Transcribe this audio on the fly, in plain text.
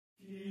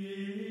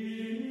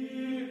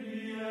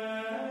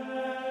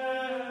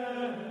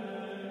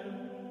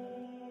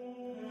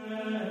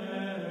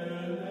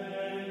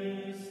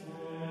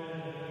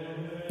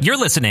You're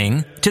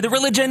listening to the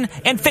Religion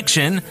and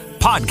Fiction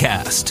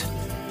Podcast.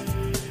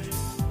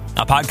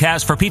 A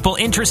podcast for people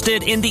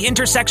interested in the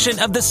intersection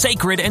of the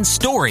sacred and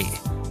story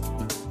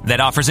that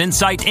offers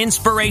insight,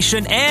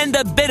 inspiration, and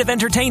a bit of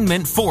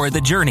entertainment for the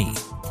journey.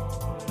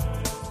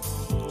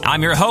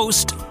 I'm your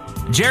host,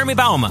 Jeremy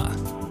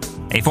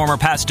Bauma, a former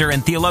pastor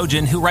and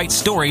theologian who writes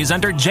stories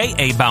under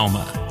J.A.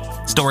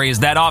 Bauma. Stories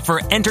that offer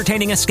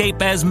entertaining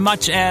escape as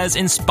much as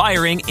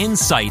inspiring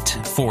insight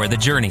for the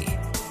journey.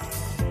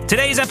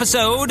 Today's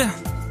episode,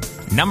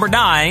 number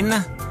 9,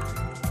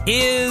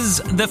 is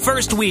the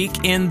first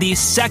week in the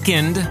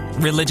second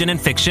Religion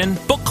and Fiction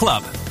book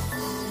club.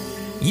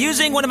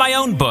 Using one of my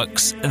own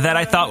books that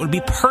I thought would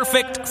be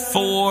perfect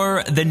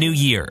for the new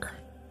year.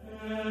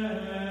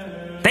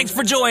 Thanks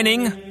for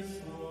joining.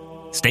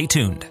 Stay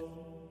tuned.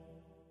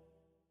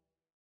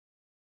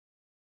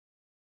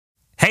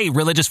 Hey,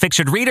 religious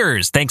fiction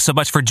readers. Thanks so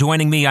much for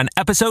joining me on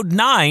episode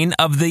 9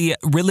 of the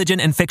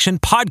Religion and Fiction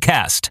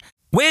Podcast,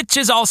 which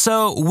is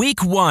also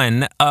week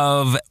 1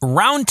 of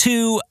round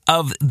 2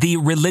 of the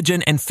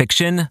Religion and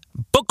Fiction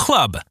book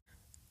club.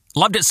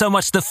 Loved it so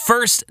much the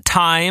first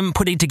time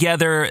putting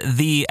together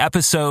the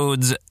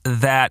episodes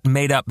that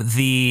made up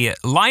the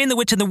Lion, the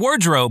Witch, and the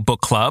Wardrobe book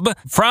club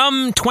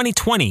from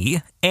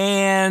 2020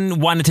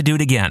 and wanted to do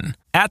it again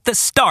at the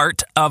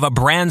start of a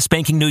brand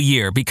spanking new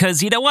year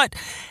because you know what?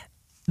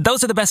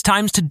 Those are the best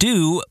times to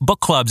do book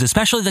clubs,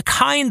 especially the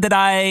kind that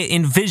I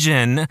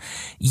envision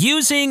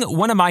using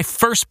one of my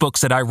first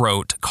books that I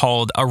wrote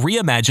called A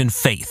Reimagined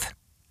Faith.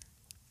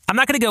 I'm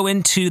not going to go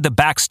into the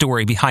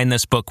backstory behind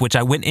this book, which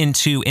I went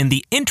into in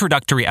the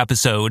introductory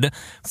episode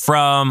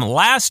from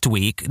last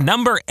week,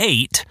 number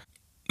 8.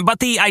 But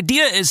the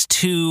idea is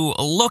to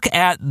look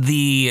at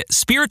the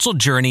spiritual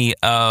journey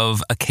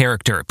of a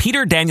character,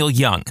 Peter Daniel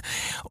Young,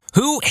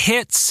 who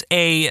hits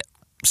a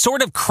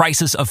sort of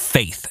crisis of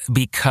faith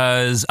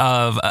because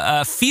of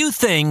a few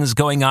things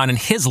going on in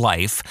his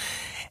life.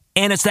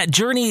 And it's that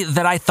journey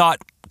that I thought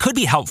could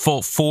be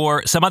helpful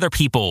for some other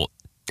people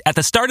at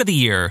the start of the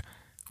year,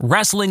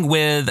 wrestling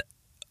with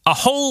a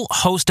whole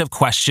host of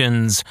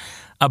questions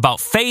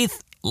about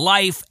faith,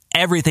 life,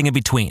 everything in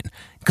between.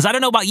 Because I don't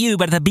know about you,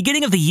 but at the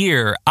beginning of the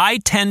year, I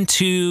tend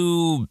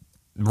to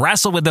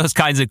wrestle with those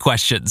kinds of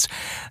questions.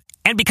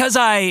 And because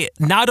I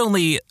not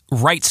only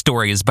write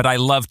stories, but I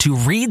love to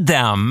read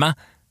them,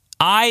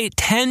 I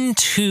tend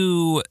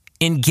to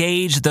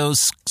engage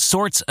those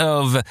sorts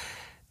of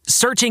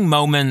searching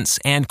moments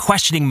and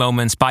questioning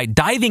moments by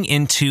diving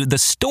into the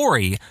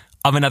story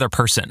of another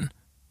person.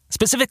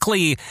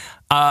 Specifically,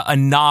 a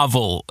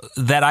novel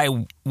that I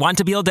want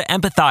to be able to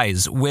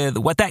empathize with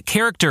what that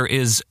character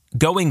is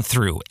going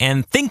through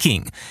and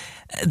thinking,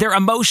 their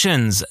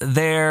emotions,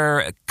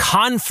 their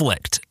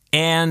conflict,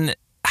 and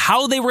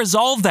how they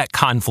resolve that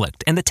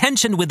conflict and the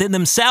tension within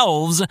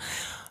themselves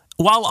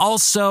while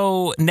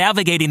also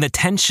navigating the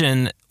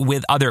tension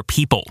with other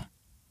people.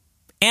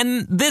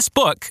 And this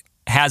book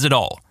has it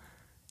all.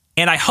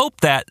 And I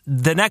hope that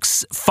the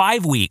next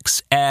 5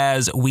 weeks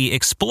as we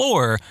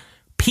explore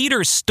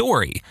Peter's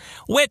story,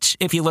 which,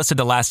 if you listened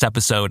to last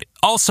episode,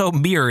 also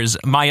mirrors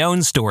my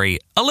own story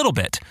a little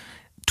bit.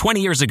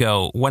 20 years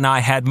ago, when I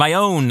had my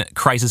own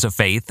crisis of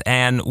faith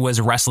and was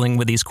wrestling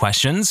with these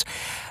questions,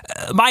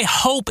 my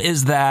hope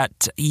is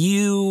that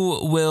you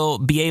will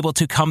be able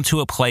to come to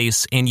a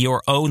place in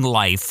your own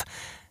life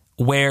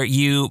where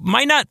you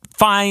might not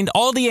find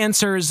all the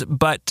answers,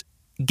 but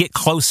get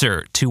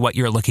closer to what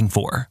you're looking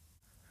for.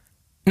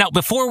 Now,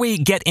 before we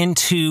get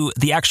into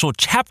the actual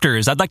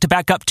chapters, I'd like to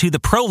back up to the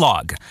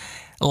prologue.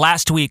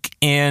 Last week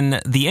in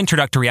the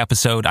introductory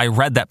episode, I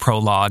read that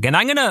prologue, and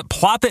I'm going to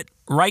plop it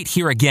right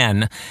here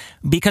again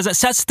because it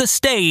sets the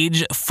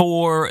stage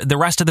for the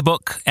rest of the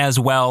book as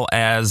well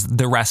as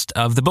the rest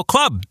of the book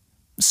club.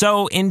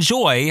 So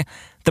enjoy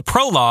the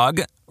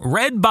prologue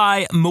read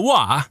by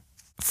moi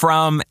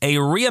from A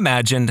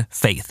Reimagined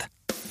Faith.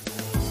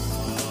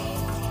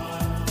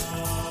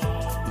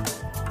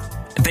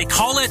 They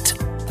call it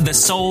the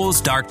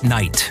soul's dark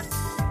night,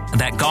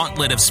 that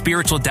gauntlet of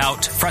spiritual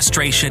doubt,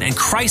 frustration, and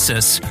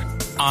crisis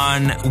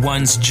on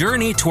one's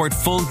journey toward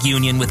full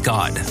union with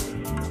God.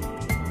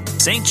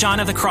 St. John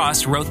of the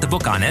Cross wrote the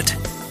book on it.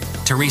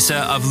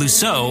 Teresa of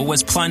Lisieux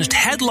was plunged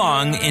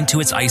headlong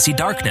into its icy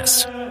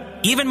darkness.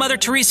 Even Mother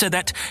Teresa,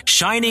 that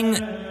shining,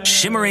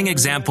 shimmering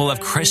example of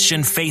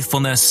Christian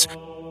faithfulness,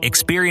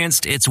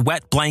 experienced its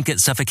wet blanket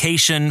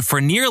suffocation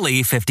for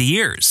nearly 50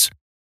 years.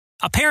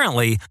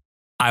 Apparently,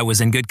 I was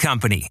in good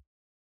company.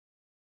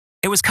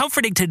 It was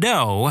comforting to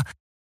know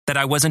that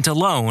I wasn't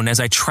alone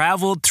as I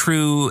traveled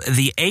through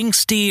the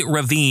angsty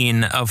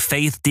ravine of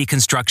faith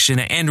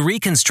deconstruction and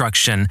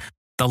reconstruction,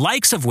 the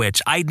likes of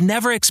which I'd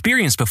never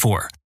experienced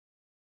before.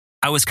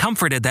 I was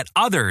comforted that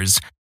others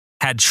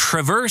had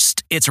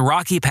traversed its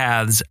rocky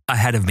paths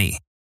ahead of me,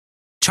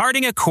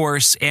 charting a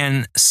course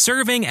and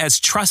serving as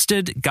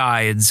trusted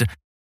guides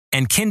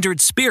and kindred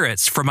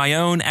spirits for my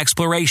own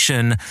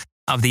exploration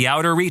of the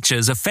outer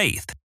reaches of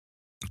faith.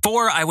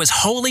 For I was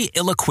wholly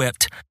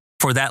ill-equipped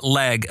for that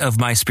leg of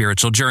my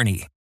spiritual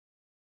journey.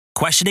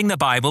 Questioning the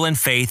Bible and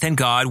faith and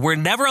God were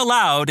never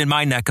allowed in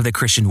my neck of the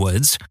Christian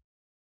woods.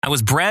 I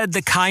was bred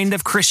the kind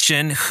of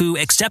Christian who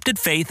accepted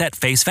faith at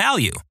face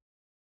value.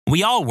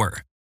 We all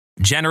were,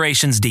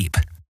 generations deep.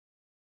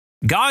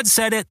 God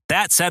said it,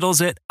 that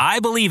settles it, I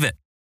believe it,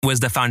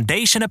 was the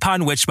foundation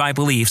upon which my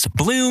beliefs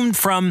bloomed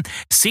from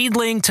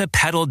seedling to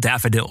petaled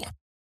daffodil.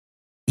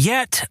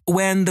 Yet,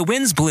 when the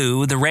winds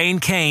blew, the rain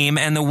came,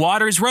 and the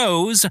waters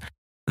rose,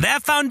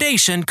 that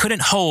foundation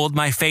couldn't hold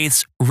my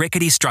faith's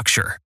rickety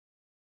structure.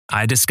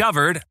 I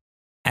discovered,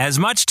 as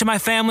much to my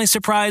family's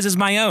surprise as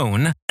my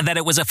own, that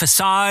it was a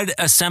facade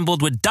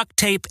assembled with duct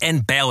tape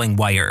and baling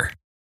wire.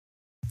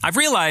 I've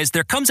realized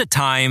there comes a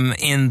time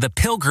in the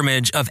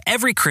pilgrimage of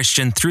every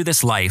Christian through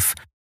this life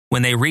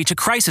when they reach a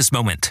crisis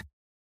moment.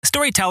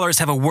 Storytellers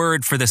have a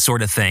word for this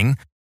sort of thing.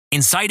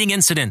 Inciting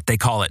incident, they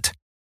call it.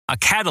 A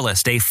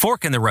catalyst, a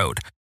fork in the road.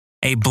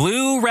 A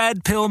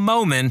blue-red pill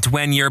moment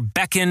when you're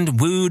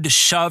beckoned, wooed,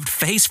 shoved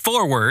face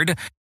forward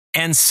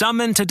and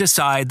summoned to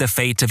decide the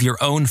fate of your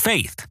own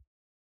faith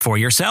for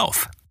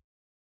yourself.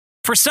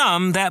 For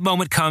some, that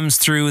moment comes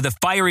through the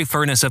fiery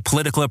furnace of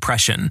political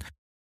oppression,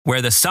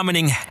 where the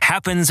summoning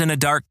happens in a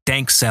dark,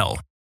 dank cell,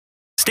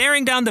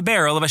 staring down the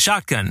barrel of a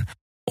shotgun,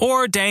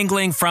 or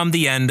dangling from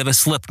the end of a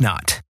slip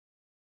knot.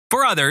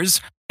 For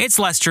others, it's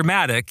less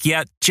dramatic,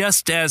 yet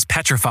just as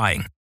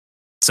petrifying.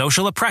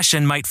 Social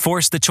oppression might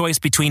force the choice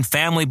between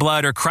family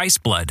blood or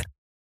Christ blood.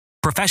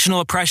 Professional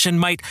oppression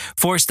might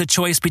force the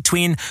choice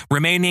between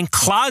remaining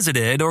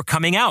closeted or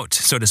coming out,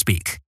 so to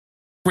speak.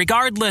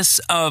 Regardless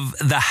of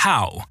the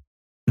how,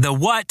 the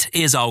what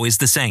is always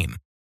the same.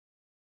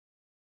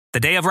 The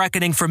day of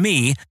reckoning for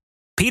me,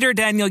 Peter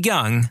Daniel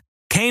Young,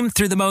 came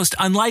through the most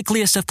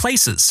unlikeliest of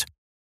places,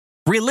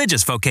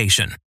 religious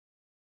vocation.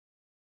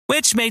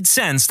 Which made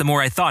sense the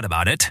more I thought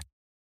about it,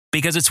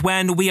 because it's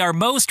when we are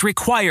most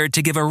required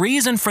to give a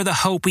reason for the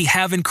hope we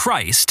have in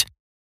Christ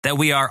that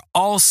we are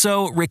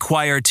also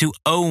required to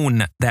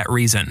own that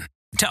reason,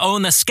 to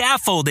own the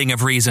scaffolding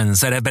of reasons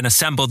that have been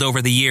assembled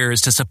over the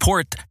years to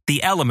support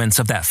the elements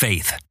of that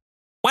faith,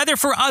 whether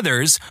for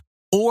others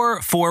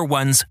or for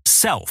one's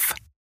self.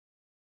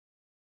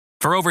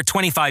 For over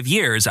 25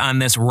 years on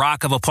this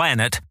rock of a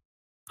planet,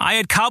 I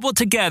had cobbled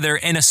together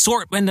an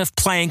assortment of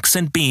planks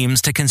and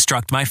beams to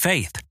construct my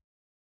faith.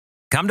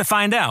 Come to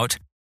find out,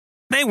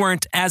 they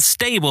weren't as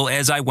stable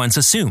as I once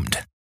assumed.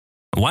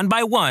 One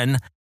by one,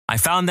 I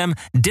found them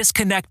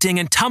disconnecting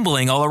and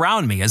tumbling all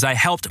around me as I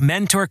helped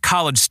mentor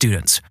college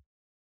students,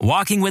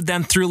 walking with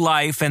them through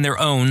life and their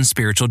own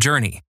spiritual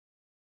journey.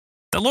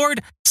 The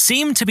Lord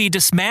seemed to be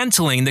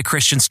dismantling the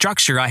Christian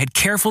structure I had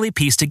carefully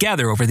pieced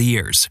together over the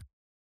years.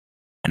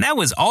 And that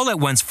was all at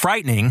once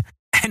frightening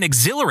and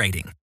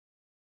exhilarating.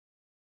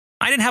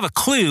 I didn't have a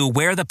clue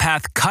where the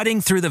path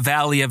cutting through the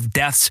valley of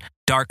death's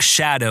dark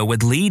shadow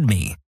would lead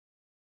me.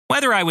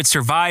 Whether I would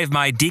survive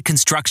my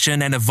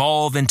deconstruction and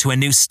evolve into a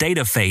new state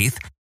of faith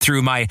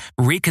through my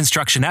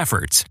reconstruction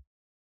efforts,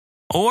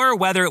 or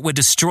whether it would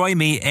destroy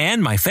me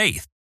and my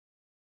faith.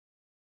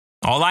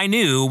 All I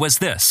knew was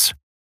this: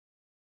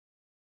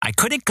 I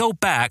couldn't go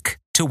back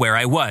to where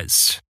I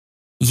was.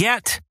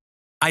 Yet,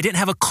 I didn't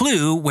have a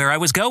clue where I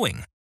was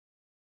going.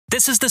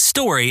 This is the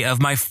story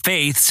of my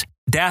faith's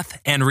death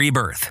and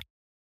rebirth.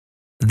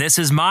 This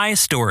is my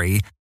story,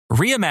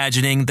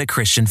 reimagining the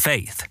Christian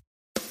faith.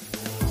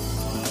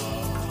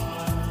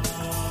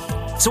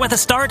 So at the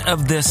start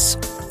of this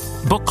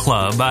book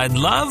club, I'd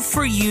love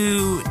for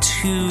you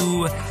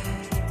to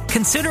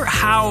consider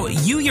how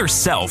you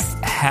yourself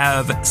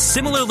have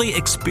similarly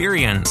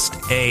experienced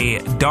a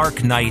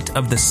dark night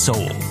of the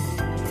soul.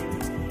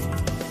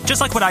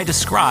 Just like what I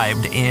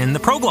described in the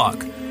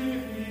prologue,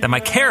 that my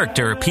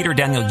character, Peter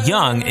Daniel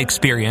Young,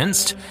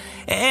 experienced,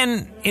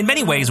 and in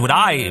many ways what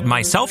I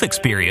myself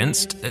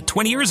experienced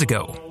 20 years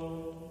ago.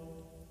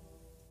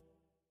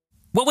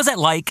 What was that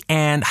like,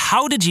 and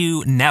how did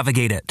you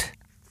navigate it?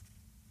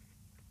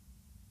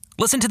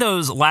 Listen to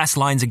those last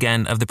lines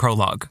again of the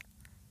prologue.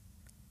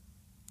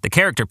 The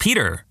character,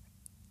 Peter,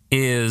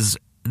 is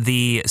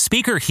the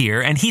speaker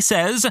here, and he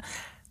says,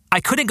 I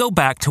couldn't go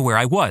back to where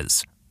I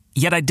was,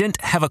 yet I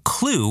didn't have a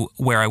clue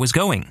where I was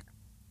going.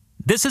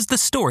 This is the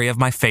story of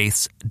my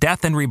faith's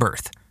death and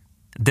rebirth.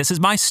 This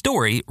is my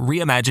story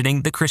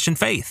reimagining the Christian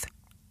faith.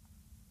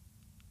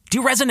 Do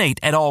you resonate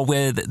at all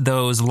with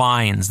those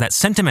lines, that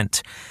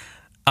sentiment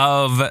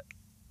of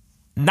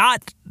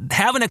not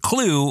having a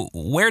clue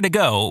where to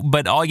go,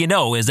 but all you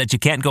know is that you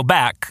can't go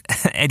back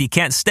and you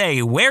can't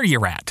stay where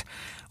you're at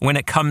when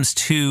it comes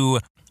to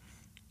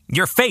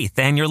your faith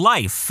and your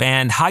life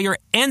and how you're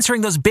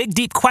answering those big,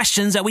 deep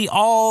questions that we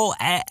all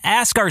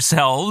ask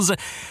ourselves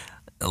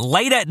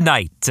late at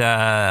night,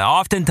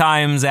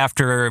 oftentimes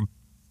after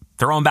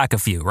throwing back a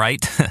few,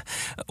 right?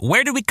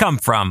 Where did we come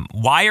from?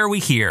 Why are we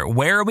here?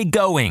 Where are we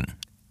going?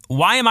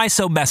 Why am I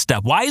so messed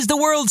up? Why is the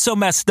world so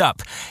messed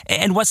up?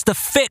 And what's the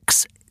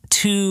fix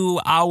to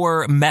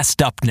our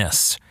messed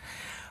upness?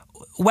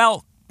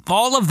 Well,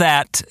 all of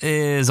that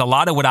is a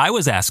lot of what I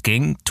was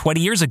asking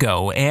 20 years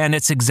ago, and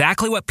it's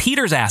exactly what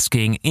Peter's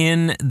asking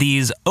in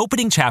these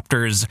opening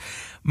chapters,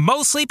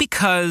 mostly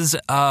because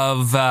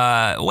of,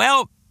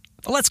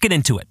 let's get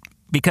into it.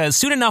 Because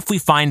soon enough we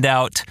find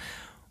out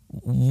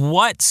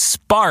what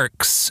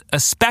sparks,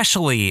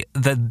 especially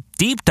the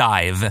deep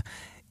dive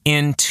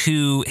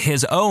into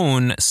his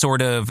own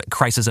sort of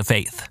crisis of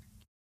faith.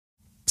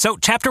 So,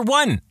 chapter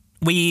 1,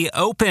 we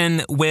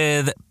open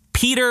with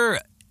Peter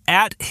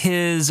at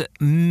his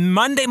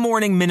Monday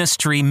morning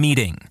ministry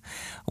meeting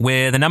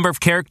with a number of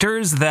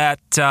characters that,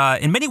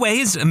 in many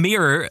ways,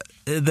 mirror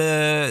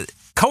the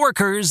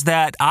coworkers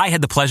that I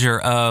had the pleasure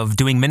of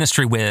doing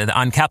ministry with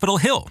on Capitol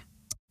Hill.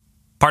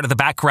 Part of the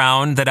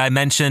background that I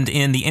mentioned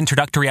in the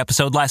introductory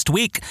episode last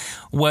week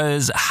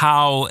was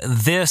how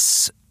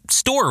this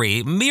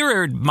story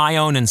mirrored my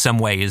own in some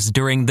ways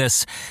during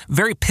this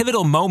very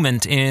pivotal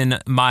moment in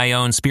my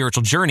own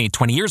spiritual journey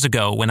 20 years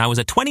ago when I was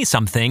a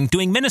 20-something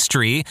doing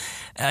ministry,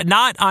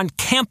 not on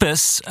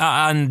campus,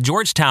 on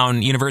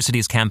Georgetown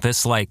University's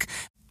campus like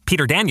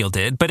Peter Daniel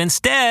did, but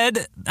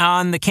instead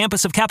on the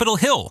campus of Capitol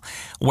Hill,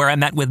 where I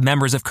met with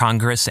members of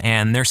Congress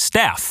and their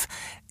staff.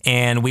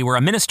 And we were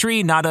a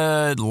ministry, not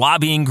a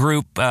lobbying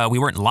group. We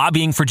weren't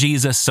lobbying for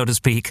Jesus, so to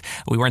speak.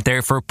 We weren't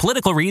there for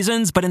political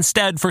reasons, but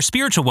instead for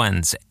spiritual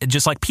ones,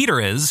 just like Peter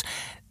is,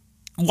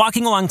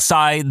 walking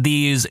alongside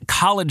these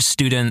college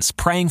students,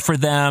 praying for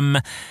them,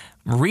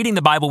 reading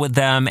the Bible with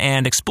them,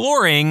 and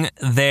exploring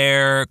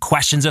their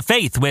questions of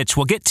faith, which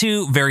we'll get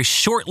to very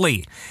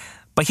shortly.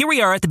 But here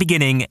we are at the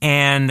beginning,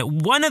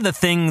 and one of the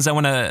things I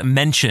want to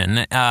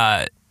mention,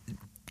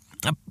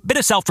 a bit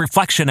of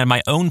self-reflection on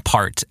my own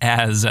part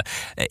as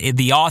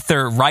the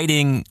author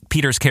writing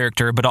Peter's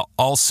character, but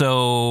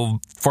also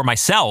for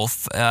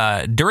myself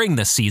during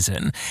this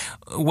season,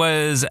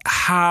 was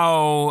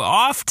how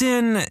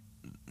often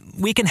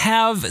we can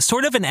have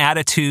sort of an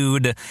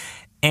attitude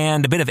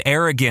and a bit of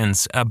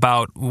arrogance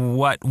about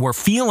what we're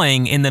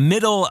feeling in the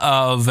middle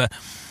of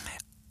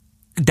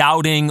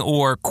doubting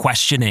or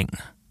questioning.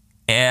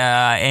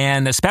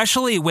 And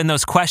especially when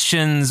those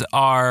questions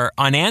are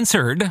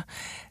unanswered,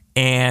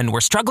 and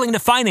we're struggling to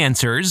find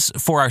answers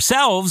for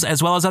ourselves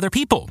as well as other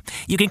people.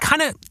 You can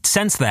kind of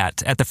sense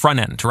that at the front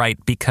end, right?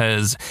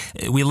 Because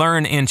we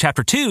learn in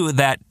chapter 2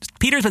 that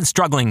Peter's been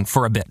struggling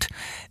for a bit.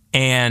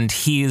 And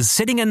he's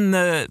sitting in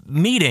the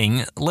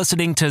meeting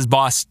listening to his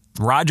boss,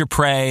 Roger,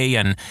 pray,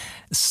 and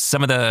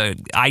some of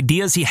the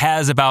ideas he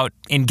has about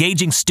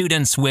engaging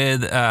students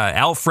with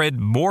Alfred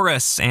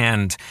Morris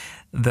and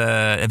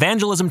the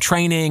evangelism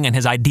training and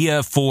his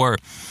idea for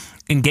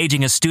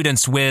engaging his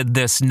students with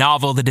this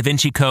novel, The Da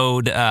Vinci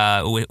Code,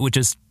 which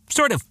is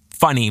sort of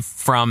funny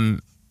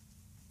from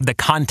the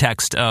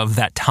context of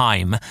that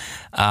time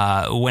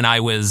when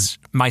I was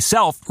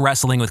myself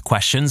wrestling with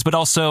questions, but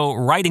also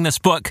writing this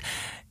book.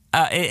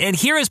 And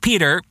here is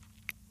Peter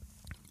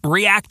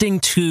reacting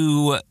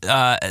to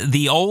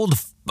the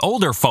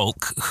older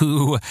folk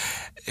who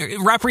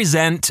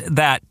represent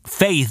that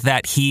faith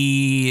that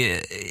he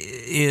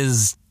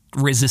is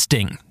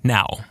resisting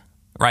now.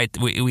 Right?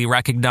 We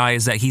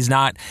recognize that he's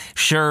not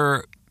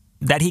sure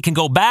that he can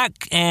go back,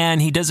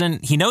 and he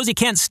knows he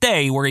can't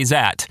stay where he's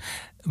at,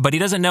 but he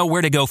doesn't know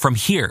where to go from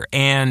here.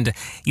 And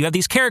you have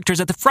these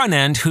characters at the front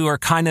end who are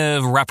kind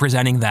of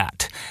representing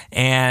that.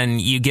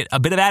 And you get a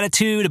bit of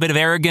attitude, a bit of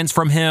arrogance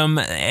from him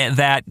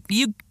that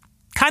you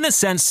kind of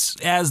sense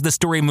as the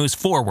story moves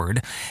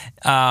forward.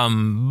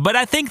 But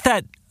I think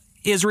that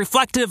is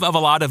reflective of a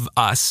lot of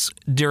us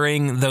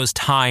during those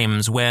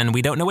times when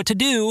we don't know what to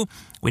do,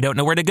 we don't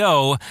know where to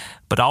go,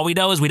 but all we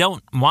know is we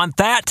don't want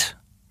that,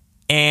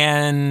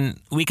 and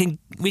we can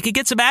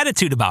get some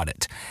attitude about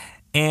it.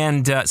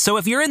 And so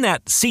if you're in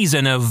that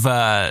season of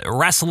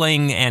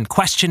wrestling and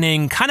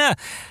questioning, kind of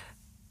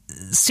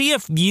see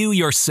if you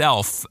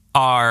yourself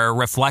are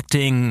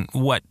reflecting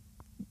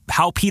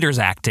how Peter's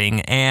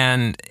acting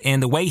and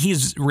the way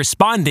he's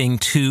responding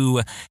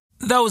to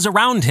those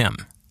around him.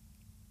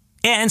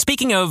 And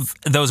speaking of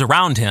those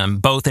around him,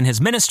 both in his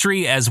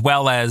ministry as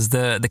well as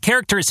the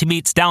characters he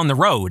meets down the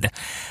road,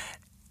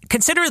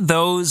 consider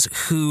those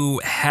who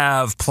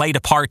have played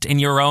a part in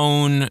your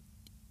own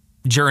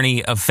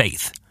journey of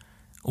faith,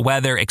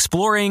 whether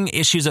exploring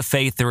issues of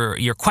faith or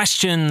your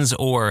questions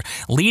or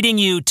leading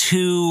you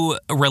to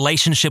a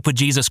relationship with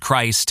Jesus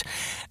Christ.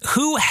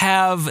 Who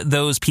have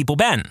those people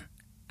been?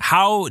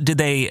 How did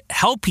they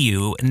help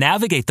you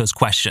navigate those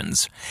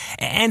questions?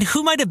 And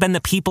who might have been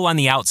the people on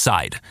the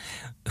outside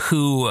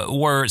who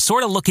were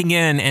sort of looking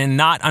in and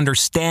not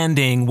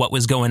understanding what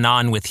was going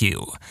on with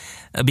you?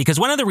 Because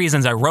one of the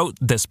reasons I wrote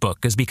this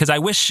book is because I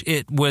wish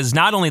it was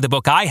not only the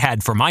book I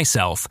had for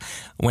myself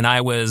when I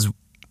was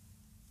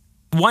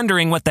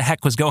wondering what the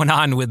heck was going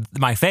on with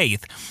my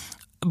faith,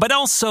 but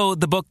also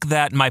the book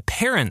that my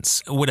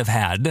parents would have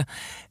had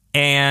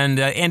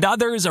and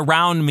others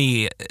around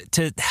me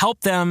to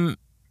help them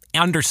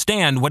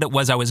understand what it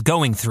was I was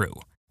going through.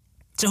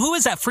 So who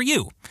is that for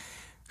you?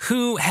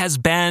 Who has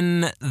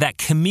been that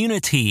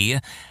community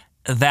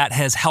that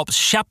has helped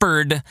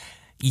shepherd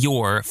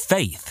your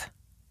faith?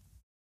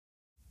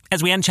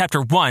 As we end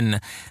chapter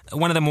 1,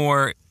 one of the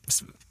more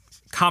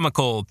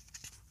comical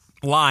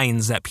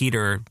lines that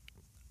Peter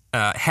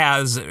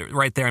has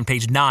right there on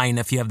page 9,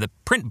 if you have the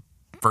print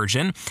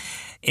version,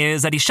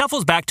 is that he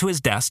shuffles back to his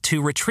desk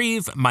to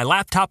retrieve my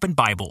laptop and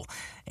Bible,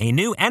 a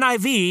new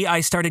NIV I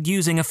started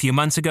using a few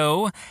months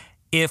ago.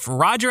 If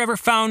Roger ever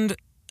found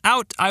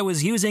out I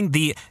was using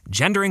the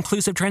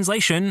gender-inclusive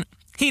translation,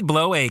 he'd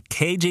blow a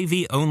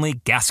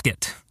KJV-only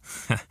gasket.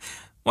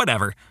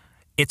 Whatever.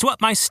 It's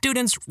what my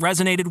students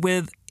resonated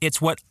with.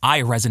 It's what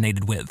I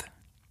resonated with.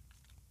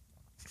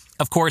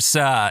 Of course,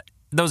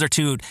 those are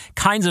two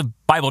kinds of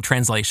Bible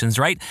translations,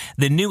 right?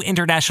 The New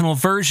International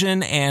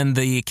Version and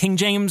the King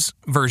James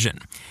Version.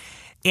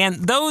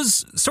 And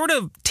those sort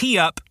of tee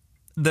up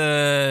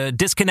the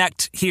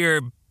disconnect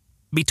here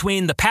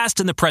between the past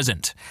and the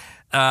present.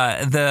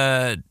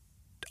 The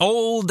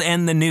old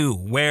and the new,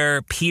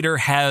 where Peter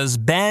has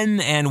been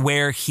and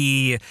where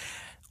he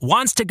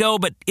wants to go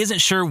but isn't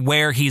sure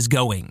where he's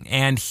going.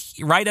 And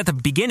right at the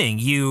beginning,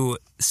 you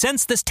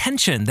sense this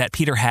tension that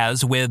Peter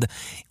has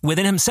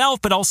within himself,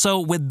 but also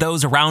with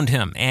those around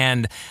him,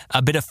 and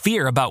a bit of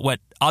fear about what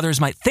others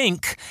might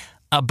think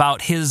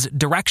about his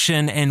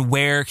direction and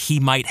where he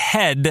might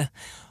head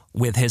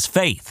with his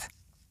faith.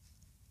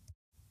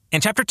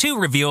 And chapter 2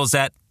 reveals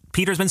that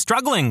Peter's been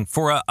struggling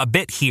for a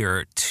bit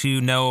here to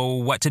know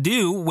what to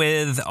do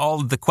with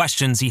all the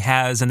questions he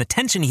has and the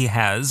tension he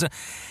has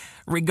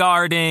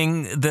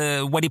regarding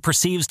what he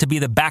perceives to be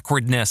the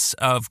backwardness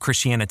of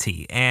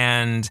Christianity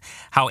and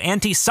how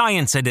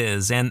anti-science it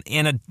is, and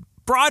in a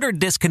broader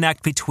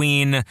disconnect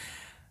between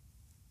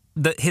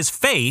his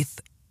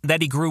faith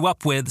that he grew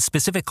up with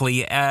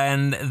specifically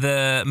and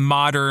the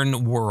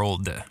modern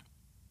world.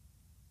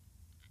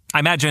 I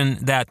imagine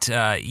that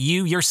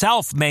you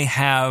yourself may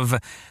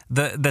have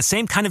the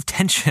same kind of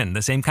tension,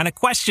 the same kind of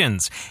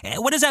questions.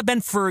 What has that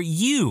been for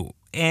you?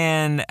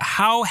 And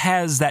how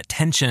has that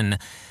tension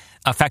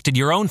affected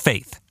your own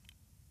faith?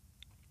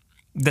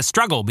 The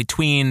struggle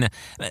between,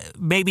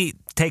 maybe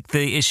take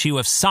the issue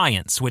of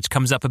science, which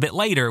comes up a bit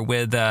later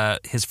with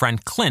his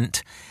friend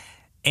Clint.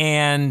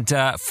 And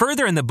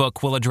further in the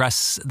book, we'll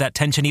address that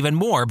tension even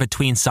more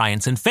between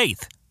science and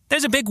faith.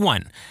 There's a big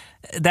one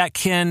that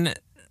can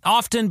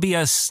often be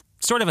a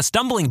sort of a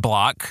stumbling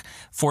block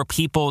for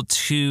people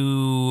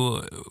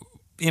to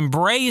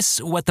embrace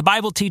what the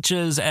Bible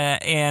teaches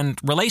and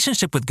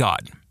relationship with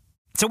God.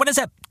 So what has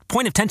that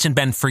point of tension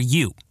been for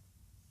you?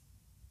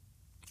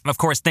 Of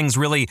course, things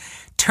really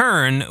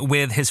turn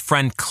with his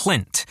friend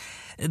Clint.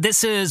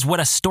 This is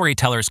what us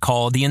storytellers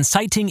call the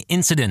inciting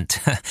incident.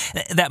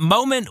 That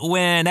moment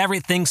when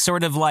everything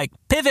sort of like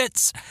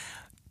pivots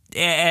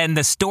and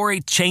the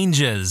story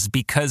changes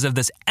because of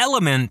this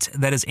element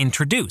that is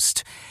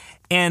introduced.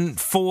 And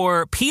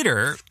for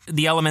Peter,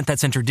 the element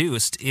that's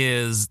introduced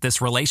is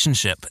this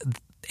relationship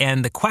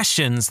and the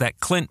questions that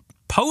Clint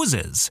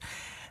poses,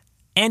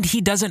 and he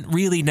doesn't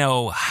really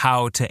know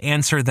how to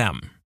answer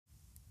them.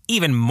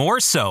 Even more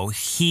so,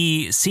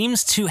 he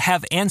seems to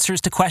have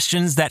answers to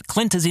questions that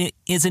Clint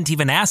isn't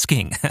even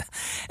asking.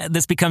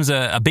 This becomes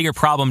a bigger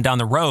problem down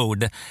the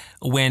road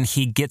when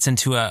he gets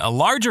into a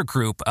larger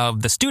group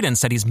of the students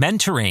that he's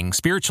mentoring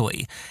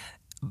spiritually.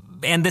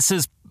 And this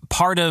is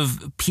part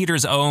of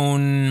Peter's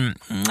own,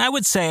 I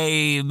would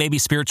say, maybe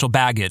spiritual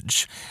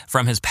baggage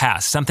from his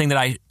past, something that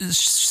I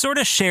sort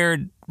of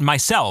shared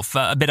myself,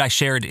 a bit I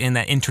shared in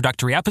that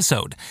introductory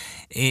episode,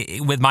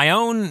 with my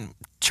own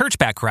church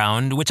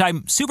background, which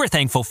I'm super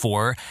thankful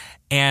for,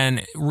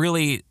 and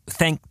really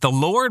thank the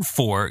Lord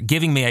for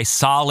giving me a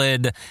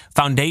solid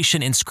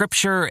foundation in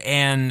Scripture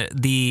and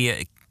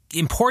the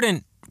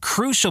important,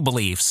 crucial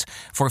beliefs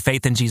for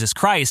faith in Jesus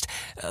Christ.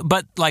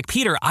 But like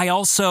Peter, I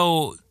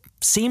also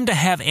seem to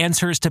have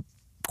answers to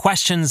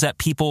questions that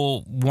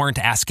people weren't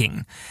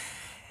asking.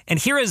 And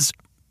here is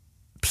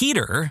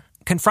Peter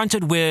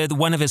confronted with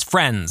one of his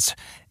friends,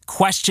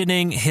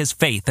 questioning his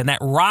faith, and that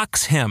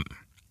rocks him.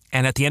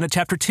 And at the end of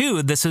chapter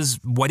 2, this is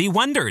what he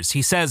wonders.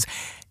 He says,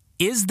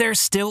 is there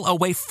still a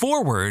way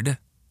forward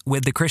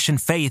with the Christian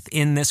faith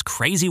in this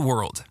crazy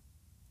world?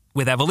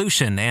 With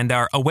evolution and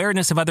our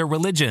awareness of other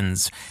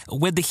religions,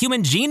 with the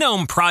Human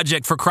Genome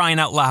Project, for crying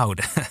out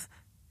loud.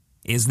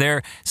 Is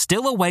there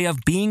still a way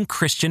of being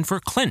Christian for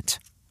Clint?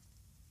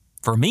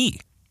 For me?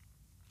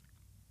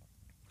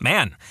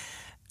 Man,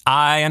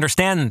 I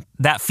understand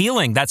that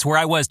feeling. That's where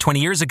I was 20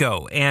 years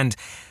ago. And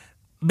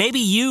maybe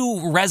you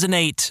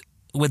resonate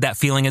with that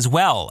feeling as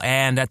well.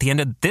 And at the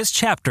end of this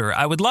chapter,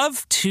 I would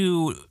love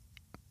to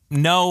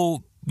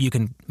know, you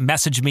can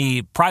message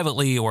me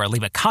privately or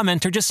leave a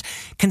comment, or just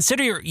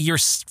consider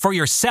for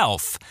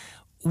yourself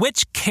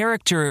which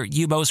character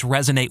you most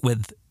resonate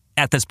with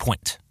at this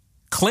point.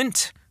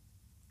 Clint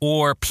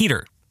or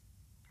Peter?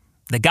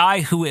 The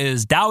guy who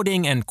is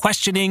doubting and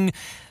questioning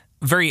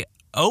very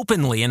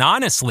openly and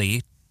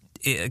honestly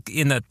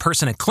in the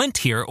person of Clint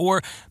here,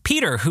 or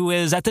Peter, who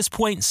is at this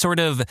point sort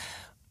of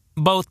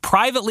both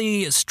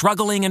privately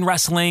struggling and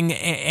wrestling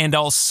and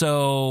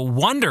also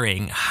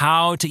wondering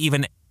how to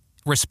even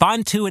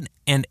respond to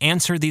and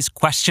answer these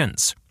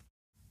questions.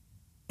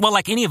 Well,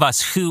 like any of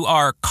us who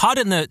are caught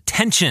in the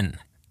tension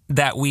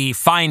that we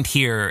find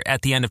here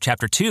at the end of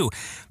chapter 2,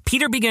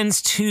 Peter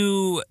begins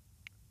to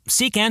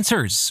seek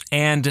answers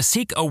and to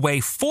seek a way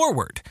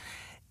forward.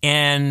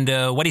 And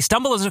what he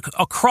stumbles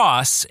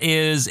across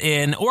is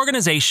an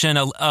organization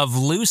of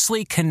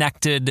loosely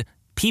connected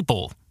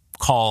people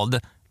called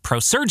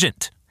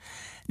Prosurgent.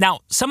 Now,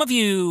 some of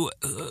you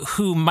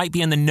who might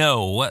be in the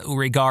know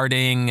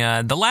regarding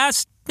the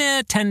last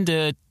 10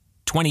 to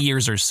 20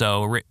 years or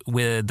so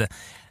with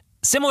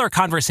similar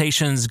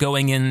conversations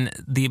going in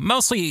the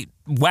mostly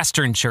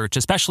Western church,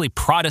 especially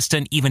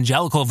Protestant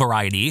evangelical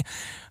variety,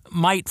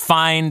 might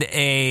find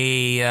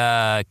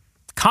a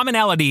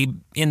commonality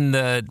in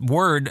the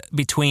word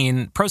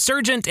between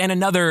Prosurgent and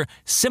another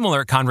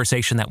similar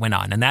conversation that went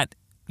on. And that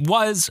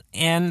was,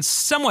 and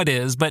somewhat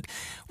is, but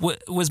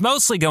was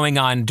mostly going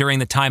on during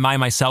the time I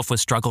myself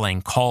was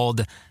struggling,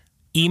 called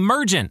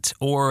Emergent,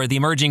 or the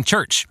emerging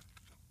church.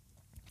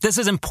 This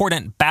is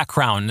important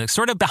background,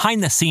 sort of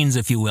behind the scenes,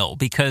 if you will,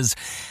 because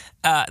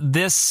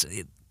this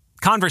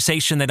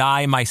conversation that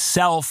I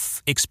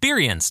myself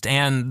experienced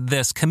and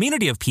this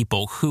community of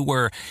people who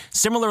were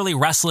similarly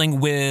wrestling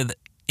with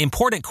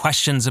important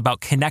questions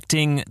about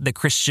connecting the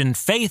Christian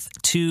faith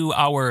to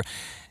our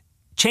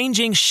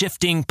changing,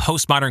 shifting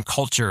postmodern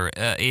culture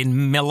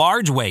in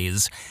large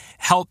ways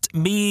helped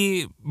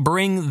me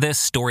bring this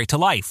story to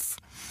life.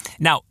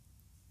 Now,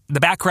 the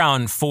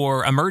background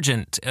for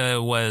Emergent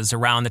was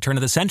around the turn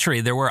of the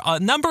century. There were a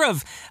number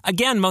of,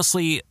 again,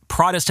 mostly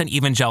Protestant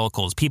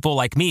evangelicals, people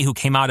like me who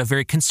came out of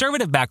very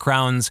conservative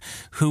backgrounds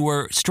who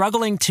were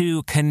struggling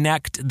to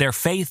connect their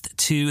faith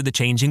to the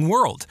changing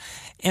world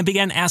and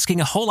began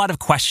asking a whole lot of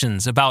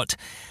questions about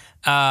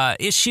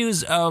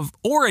issues of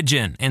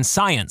origin and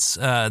science,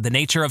 the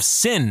nature of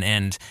sin,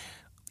 and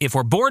if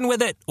we're born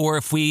with it or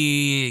if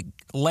we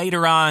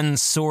later on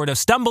sort of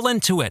stumble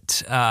into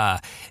it,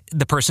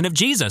 the person of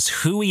Jesus,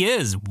 who he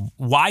is,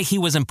 why he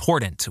was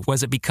important.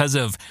 Was it because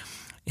of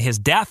his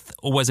death,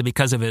 or was it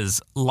because of his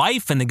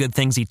life and the good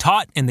things he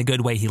taught and the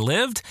good way he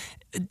lived?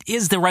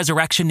 Is the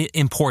resurrection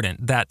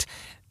important, that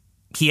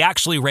he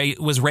actually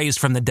was raised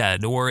from the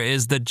dead, or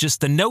is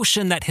just the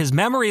notion that his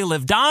memory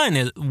lived on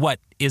is what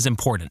is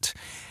important?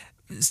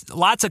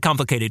 Lots of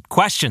complicated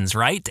questions,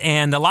 right?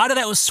 And a lot of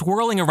that was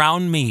swirling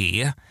around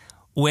me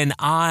when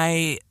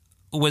I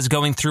was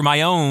going through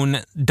my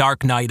own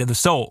dark night of the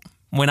soul,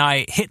 when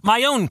I hit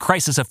my own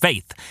crisis of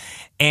faith.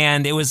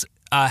 And it was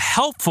a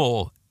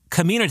helpful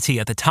community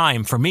at the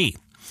time for me.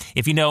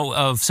 If you know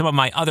of some of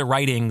my other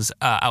writings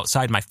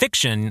outside my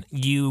fiction,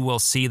 you will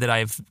see that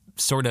I've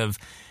sort of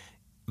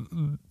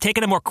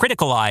taken a more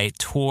critical eye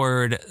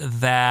toward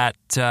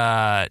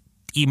that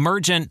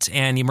emergent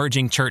and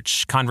emerging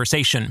church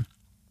conversation.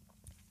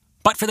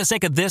 But for the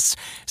sake of this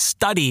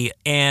study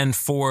and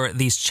for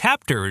these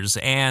chapters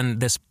and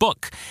this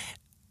book,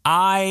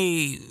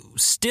 I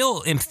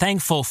still am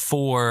thankful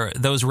for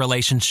those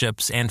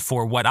relationships and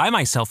for what I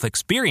myself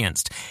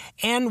experienced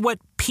and what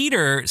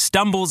Peter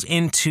stumbles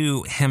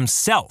into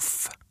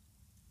himself.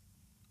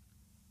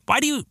 Why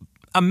do you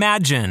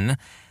imagine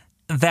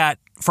that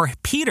for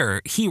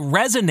Peter, he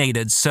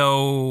resonated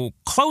so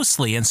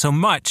closely and so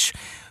much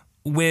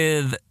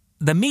with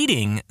the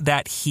meeting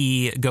that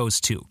he goes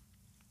to?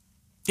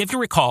 If you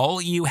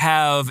recall, you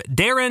have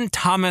Darren,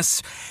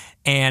 Thomas,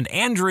 and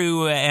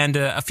Andrew and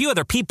a few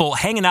other people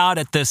hanging out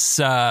at this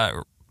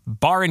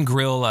bar and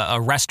grill,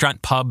 a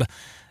restaurant pub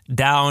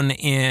down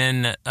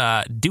in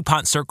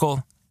DuPont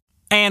Circle.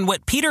 And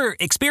what Peter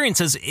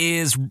experiences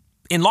is,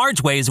 in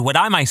large ways, what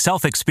I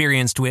myself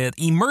experienced with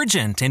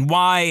Emergent, and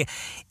why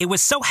it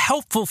was so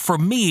helpful for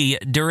me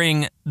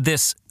during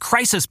this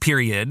crisis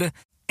period.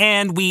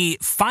 And we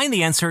find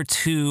the answer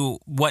to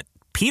what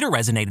Peter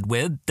resonated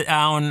with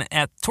down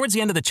towards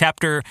the end of the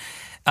chapter,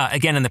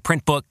 again in the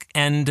print book,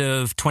 end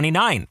of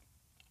 29.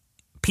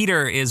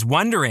 Peter is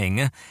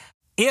wondering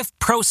if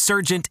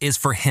Prosurgent is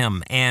for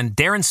him, and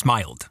Darren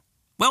smiled.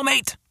 Well,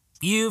 mate,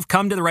 you've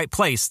come to the right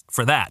place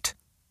for that.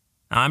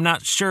 I'm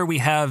not sure we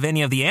have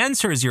any of the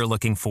answers you're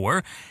looking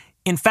for.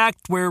 In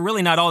fact, we're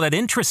really not all that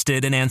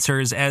interested in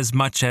answers as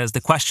much as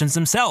the questions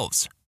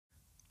themselves.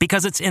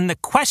 Because it's in the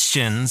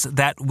questions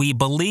that we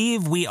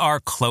believe we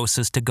are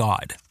closest to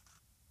God.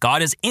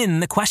 God is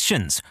in the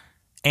questions.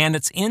 And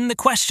it's in the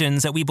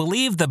questions that we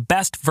believe the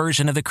best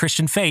version of the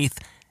Christian faith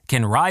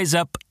can rise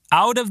up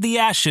out of the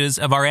ashes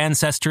of our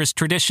ancestors'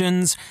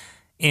 traditions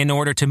in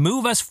order to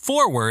move us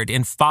forward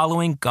in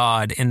following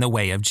God in the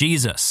way of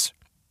Jesus.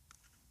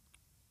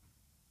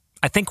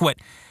 I think what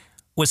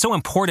was so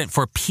important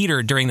for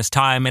Peter during this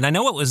time, and I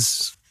know it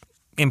was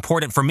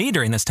important for me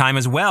during this time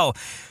as well,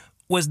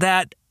 was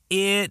that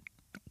it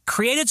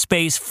created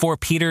space for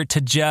Peter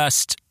to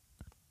just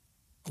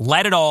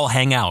let it all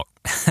hang out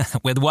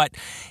with what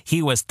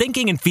he was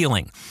thinking and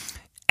feeling,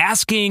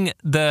 asking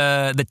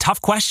the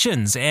tough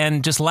questions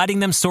and just letting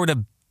them sort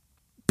of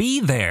be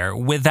there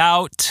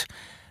without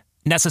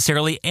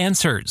necessarily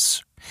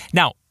answers.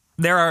 Now,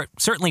 there are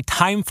certainly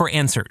time for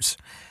answers.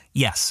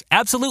 Yes,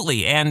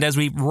 absolutely. And as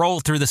we roll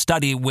through the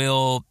study,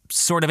 we'll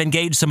sort of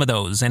engage some of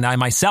those. And I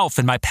myself,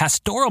 in my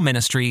pastoral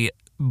ministry,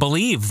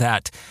 believe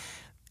that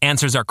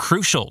answers are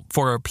crucial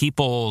for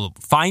people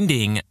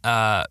finding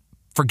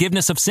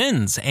forgiveness of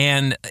sins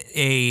and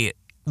a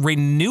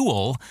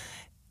renewal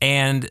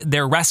and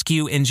their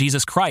rescue in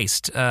Jesus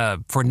Christ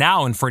for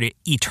now and for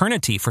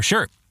eternity, for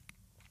sure.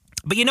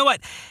 But you know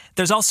what?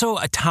 There's also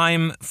a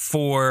time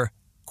for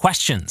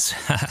questions.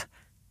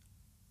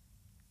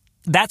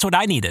 That's what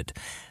I needed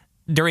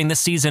during this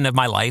season of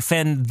my life,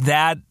 and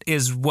that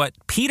is what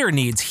Peter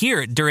needs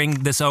here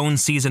during this own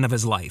season of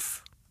his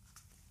life.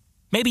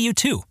 Maybe you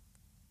too.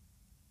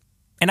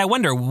 And I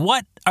wonder,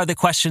 what are the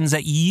questions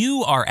that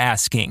you are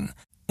asking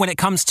when it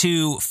comes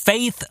to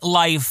faith,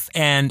 life,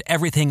 and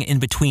everything in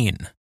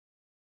between?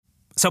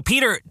 So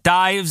Peter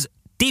dives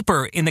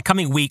deeper in the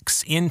coming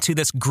weeks into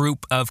this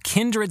group of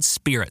kindred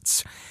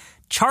spirits,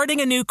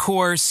 charting a new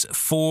course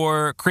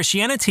for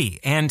Christianity.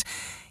 And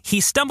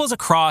he stumbles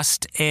across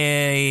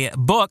a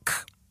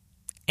book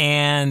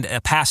and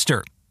a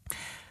pastor.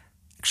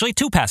 Actually,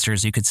 two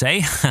pastors, you could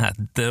say.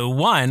 The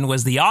one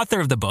was the author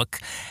of the book,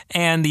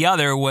 and the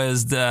other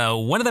was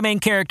one of the main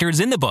characters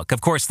in the book. Of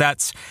course,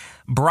 that's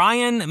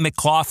Brian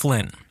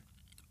McLaughlin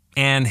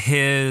and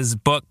his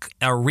book,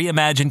 A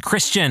Reimagined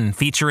Christian,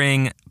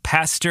 featuring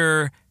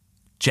Pastor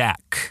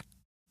Jack.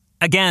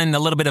 Again, a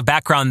little bit of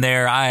background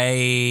there.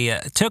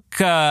 I took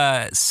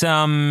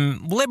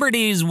some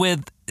liberties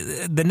with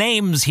the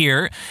names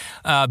here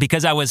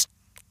because I was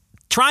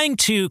trying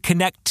to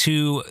connect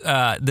to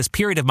this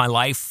period of my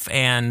life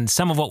and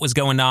some of what was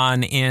going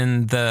on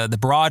in the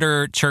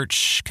broader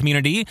church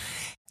community.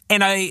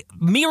 And I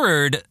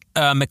mirrored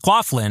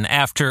McLaughlin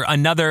after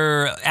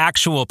another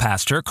actual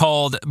pastor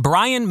called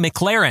Brian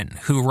McLaren,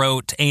 who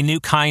wrote A New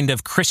Kind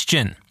of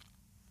Christian.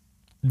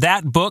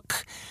 That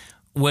book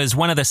was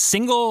one of the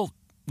single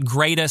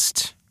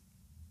greatest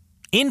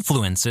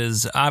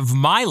influences of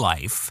my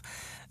life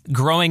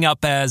growing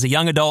up as a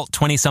young adult,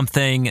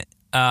 20-something,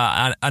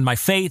 on my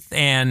faith,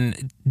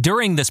 and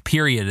during this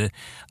period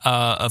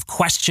of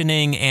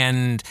questioning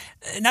and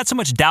not so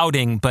much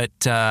doubting, but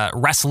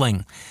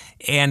wrestling.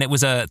 And it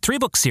was a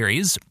 3-book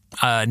series,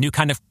 A New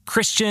Kind of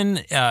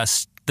Christian,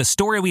 The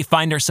Story We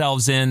Find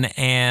Ourselves In,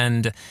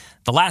 and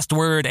The Last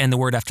Word and the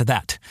Word After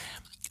That.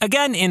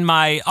 Again, in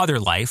my other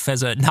life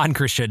as a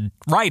non-Christian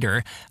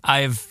writer,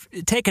 I've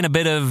taken a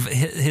bit of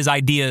his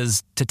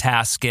ideas to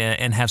task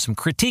and have some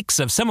critiques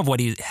of some of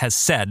what he has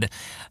said.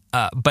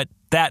 But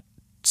that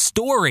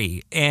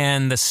story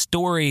and the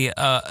story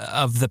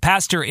of the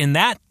pastor in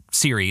that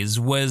series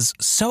was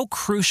so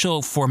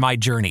crucial for my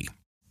journey.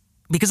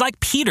 Because like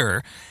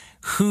Peter,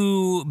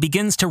 who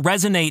begins to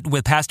resonate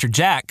with Pastor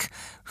Jack,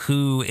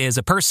 who is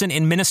a person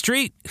in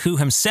ministry who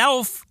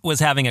himself was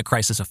having a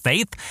crisis of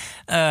faith,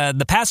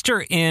 the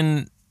pastor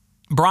in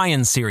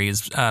Brian's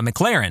series,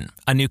 McLaren,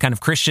 A New Kind of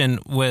Christian,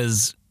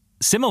 was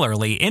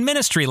similarly in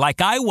ministry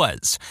like I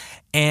was,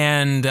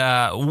 and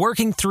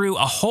working through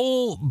a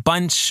whole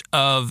bunch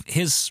of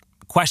his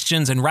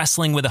questions and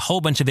wrestling with a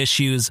whole bunch of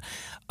issues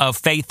of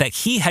faith that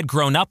he had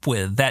grown up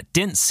with that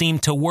didn't seem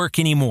to work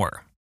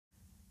anymore.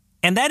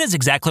 And that is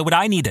exactly what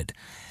I needed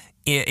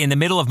in the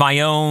middle of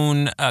my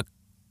own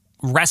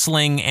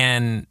wrestling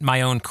and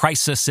my own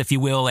crisis, if you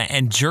will,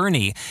 and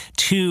journey,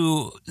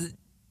 to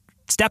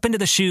step into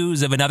the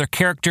shoes of another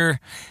character,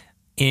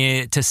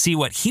 to see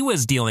what he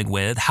was dealing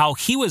with, how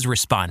he was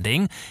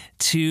responding,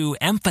 to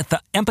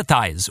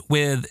empathize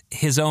with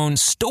his own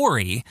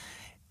story,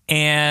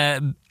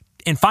 and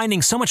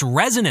finding so much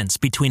resonance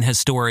between his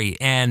story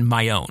and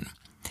my own.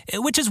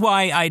 Which is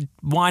why I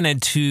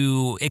wanted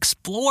to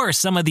explore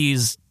some of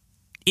these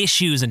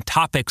issues and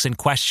topics and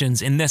questions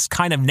in this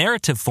kind of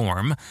narrative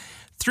form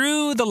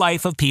through the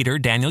life of Peter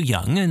Daniel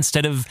Young,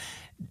 instead of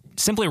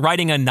simply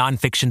writing a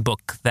nonfiction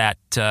book that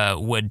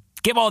would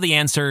give all the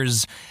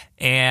answers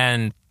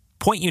and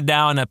point you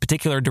down a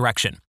particular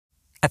direction.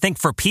 I think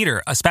for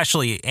Peter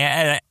especially,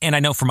 and I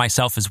know for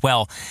myself as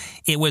well,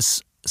 it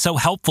was so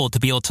helpful to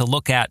be able to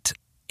look at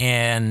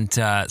and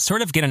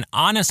sort of get an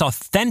honest,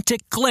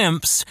 authentic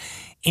glimpse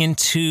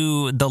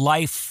into the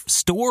life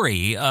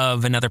story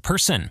of another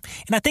person.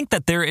 And I think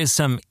that there is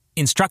some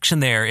instruction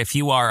there if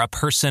you are a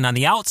person on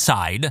the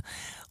outside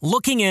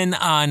looking in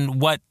on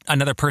what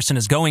another person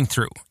is going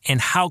through, and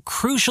how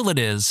crucial it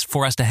is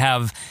for us to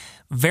have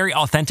very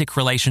authentic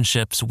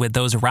relationships with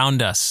those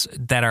around us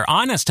that are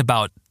honest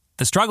about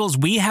the struggles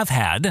we have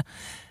had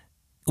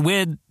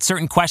with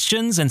certain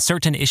questions and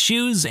certain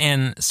issues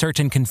and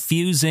certain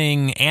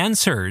confusing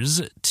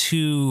answers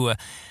to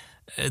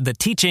the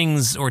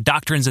teachings or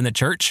doctrines in the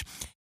church,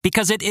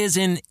 because it is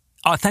in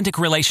authentic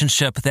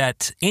relationship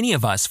that any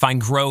of us find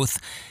growth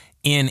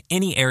in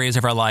any areas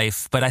of our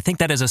life. But I think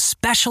that is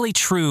especially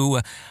true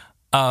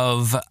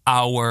of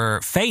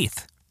our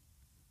faith.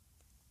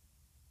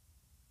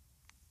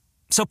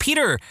 So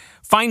Peter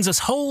finds this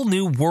whole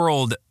new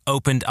world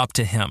opened up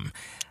to him.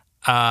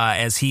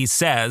 As he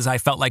says, I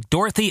felt like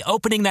Dorothy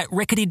opening that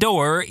rickety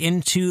door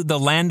into the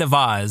land of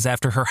Oz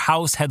after her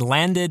house had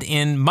landed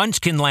in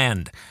Munchkin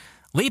Land.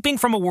 leaping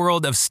from a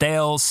world of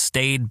stale,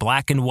 staid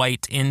black and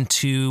white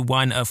into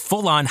one of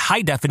full-on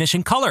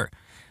high-definition color.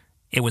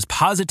 It was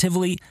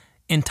positively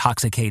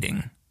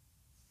intoxicating.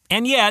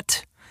 And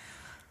yet,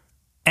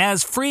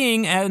 as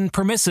freeing and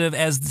permissive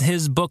as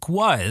his book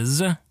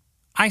was,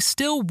 I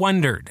still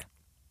wondered.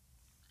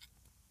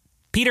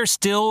 Peter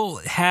still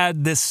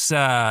had this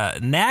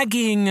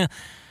nagging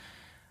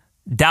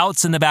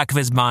doubts in the back of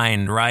his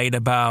mind, right,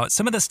 about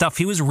some of the stuff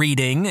he was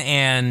reading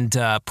and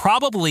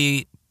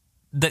probably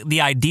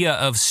the idea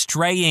of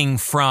straying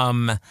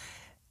from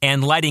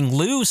and letting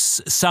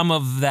loose some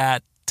of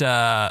that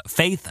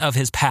faith of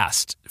his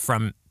past,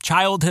 from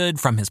childhood,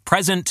 from his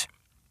present,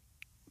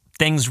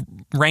 things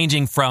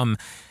ranging from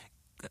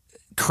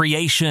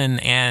creation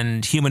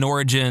and human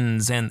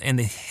origins and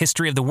the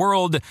history of the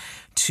world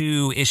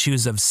to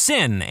issues of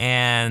sin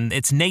and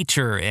its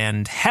nature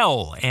and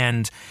hell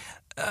and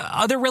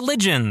other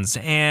religions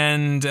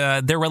and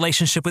their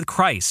relationship with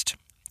Christ.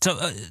 So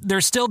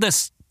there's still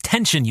this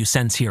tension you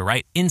sense here,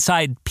 right?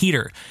 Inside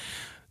Peter.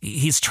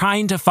 He's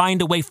trying to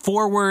find a way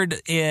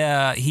forward.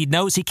 He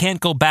knows he can't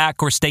go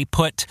back or stay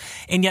put.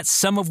 And yet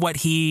some of what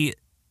he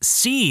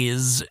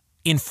sees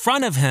in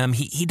front of him,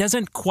 he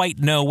doesn't quite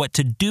know what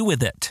to do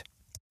with it.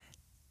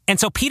 And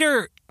so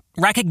Peter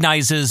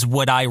recognizes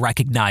what I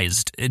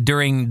recognized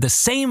during the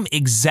same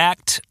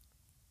exact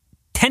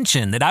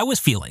tension that I was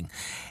feeling.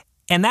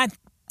 And that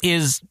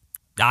is,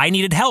 I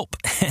needed help.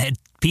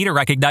 Peter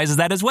recognizes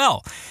that as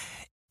well.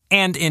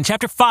 And in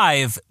chapter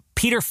 5,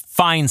 Peter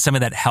finds some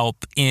of that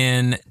help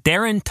in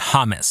Darren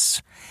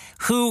Thomas,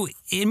 who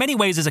in many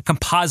ways is a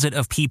composite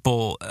of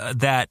people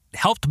that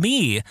helped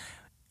me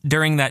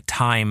during that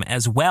time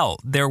as well.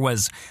 There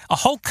was a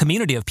whole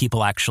community of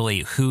people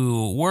actually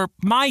who were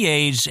my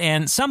age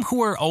and some who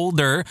were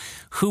older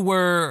who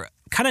were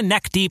kind of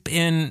neck deep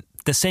in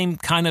the same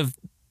kind of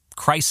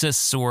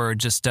crisis or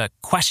just a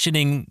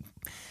questioning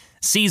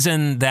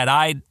season that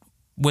I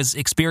was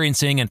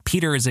experiencing and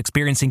Peter is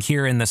experiencing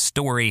here in the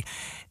story.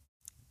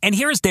 And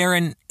here is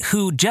Darren,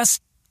 who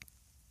just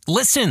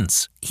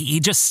listens. He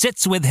just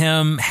sits with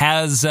him,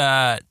 has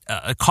a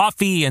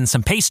coffee and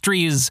some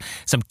pastries,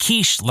 some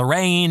quiche,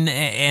 Lorraine,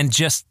 and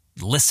just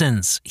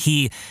listens.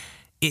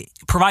 It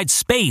provides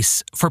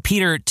space for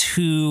Peter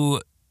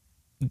to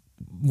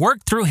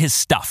work through his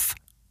stuff.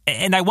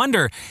 And I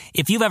wonder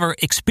if you've ever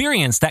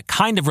experienced that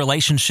kind of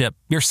relationship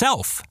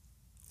yourself,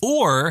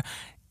 or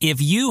if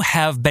you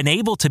have been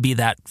able to be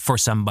that for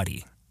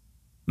somebody.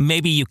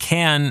 Maybe you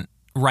can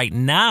right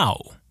now.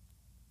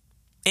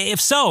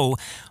 If so,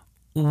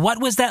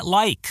 what was that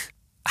like?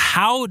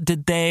 How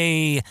did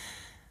they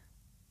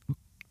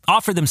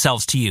offer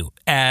themselves to you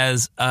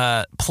as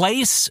a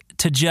place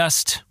to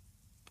just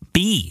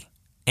be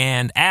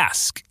and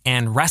ask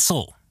and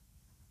wrestle?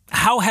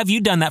 How have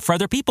you done that for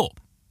other people?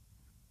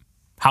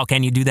 How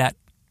can you do that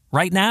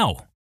right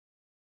now?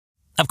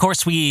 Of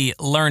course, we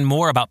learn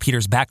more about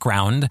Peter's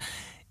background,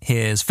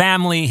 his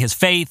family, his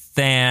faith,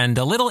 and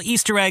a little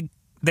Easter egg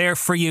there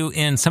for you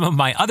in some of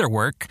my other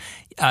work.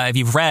 If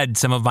you've read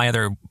some of my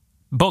other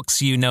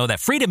books, you know that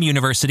Freedom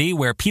University,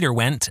 where Peter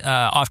went,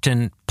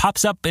 often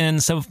pops up in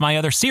some of my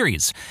other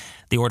series.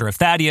 The Order of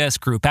Thaddeus,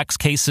 Group X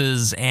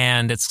cases,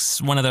 and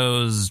it's one of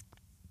those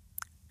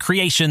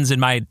creations in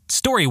my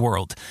story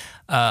world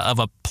of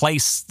a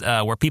place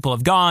where people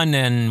have gone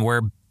and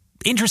where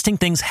interesting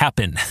things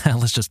happen.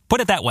 Let's just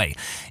put it that way.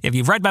 If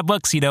you've read my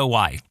books, you know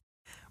why.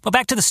 Well,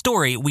 back to the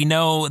story, we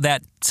know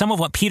that some of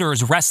what Peter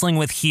is wrestling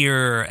with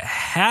here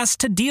has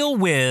to deal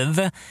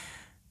with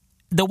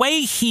the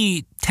way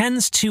he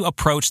tends to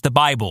approach the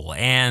Bible.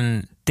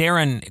 And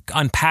Darren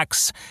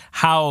unpacks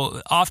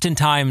how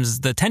oftentimes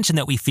the tension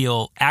that we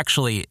feel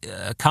actually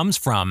comes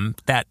from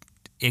that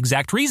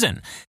exact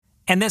reason.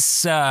 And this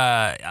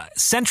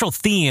central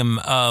theme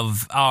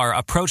of our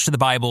approach to the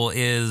Bible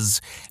is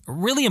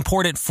really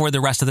important for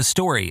the rest of the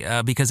story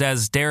because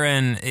as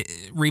Darren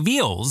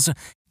reveals,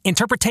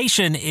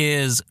 interpretation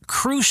is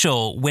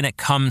crucial when it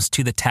comes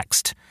to the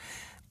text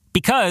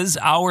because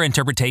our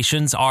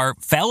interpretations are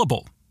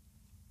fallible.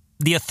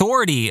 The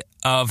authority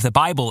of the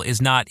Bible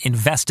is not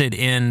invested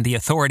in the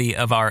authority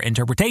of our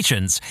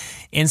interpretations.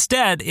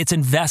 Instead, it's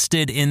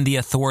invested in the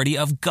authority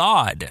of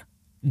God.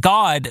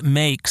 God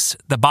makes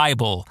the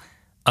Bible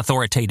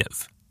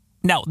authoritative.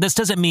 Now, this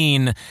doesn't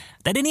mean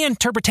that any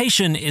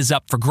interpretation is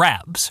up for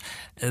grabs,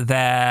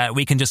 that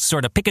we can just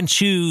sort of pick and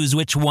choose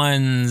which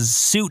ones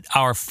suit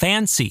our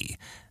fancy.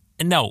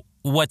 No,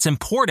 what's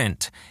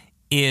important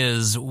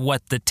is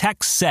what the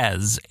text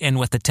says and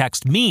what the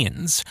text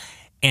means.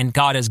 And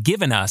God has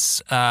given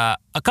us a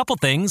couple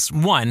things.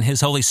 One,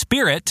 His Holy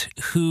Spirit,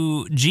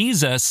 who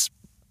Jesus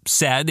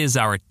said is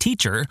our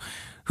teacher,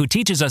 who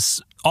teaches us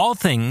all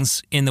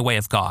things in the way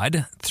of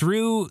God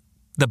through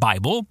the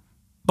Bible.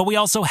 But we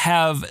also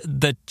have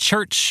the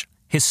church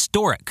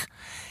historic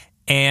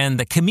and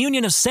the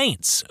communion of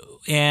saints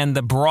and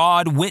the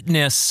broad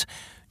witness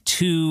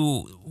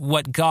to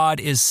what God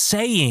is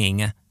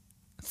saying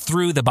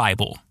through the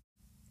Bible.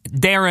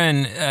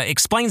 Darren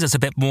explains this a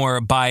bit more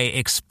by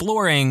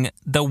exploring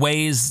the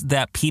ways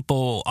that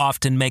people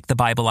often make the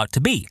Bible out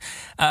to be.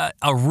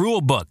 A rule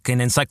book, an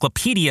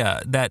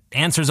encyclopedia that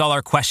answers all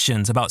our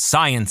questions about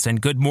science and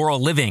good moral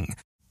living.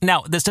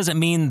 Now, this doesn't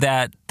mean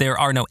that there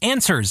are no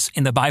answers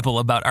in the Bible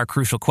about our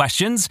crucial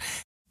questions.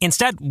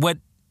 Instead,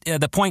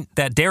 the point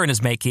that Darren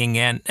is making,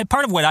 and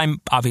part of what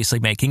I'm obviously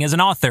making as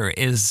an author,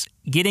 is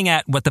getting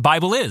at what the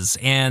Bible is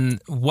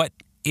and what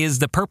is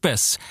the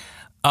purpose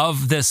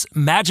of this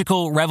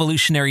magical,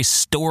 revolutionary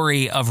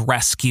story of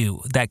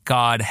rescue that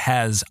God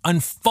has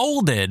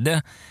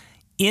unfolded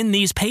in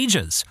these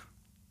pages.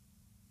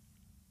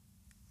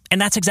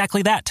 And that's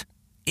exactly that.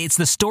 It's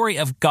the story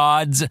of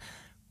God's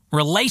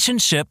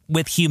relationship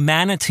with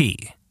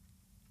humanity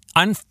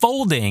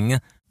unfolding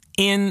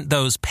in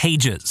those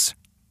pages.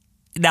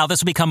 Now,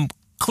 this will become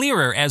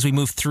clearer as we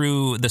move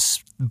through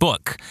this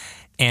book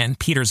and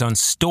Peter's own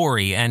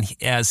story, and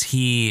as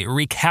he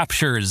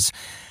recaptures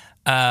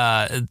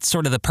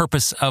sort of the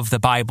purpose of the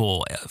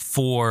Bible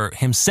for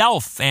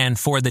himself and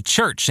for the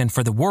church and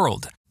for the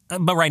world.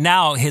 But right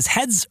now, his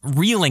head's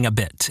reeling a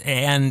bit,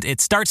 and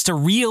it starts to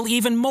reel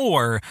even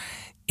more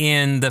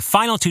in the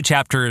final two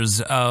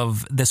chapters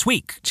of this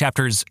week,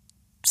 chapters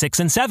 6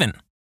 and 7.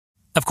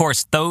 Of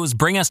course, those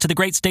bring us to the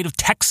great state of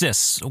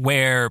Texas,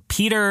 where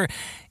Peter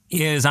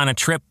is on a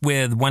trip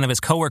with one of his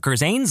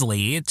coworkers,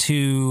 Ainsley,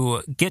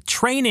 to get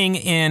training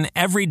in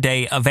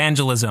everyday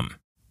evangelism.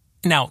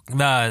 Now,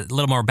 a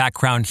little more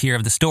background here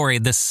of the story.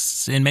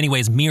 This, in many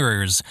ways,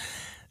 mirrors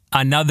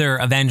another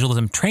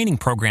evangelism training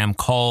program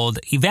called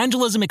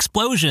Evangelism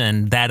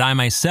Explosion that I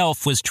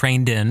myself was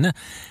trained in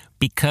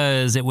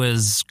because it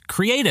was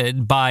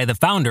created by the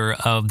founder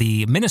of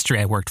the ministry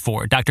I worked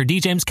for, Dr. D.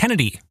 James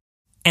Kennedy.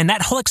 And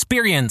that whole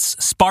experience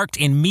sparked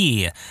in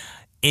me,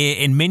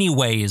 in many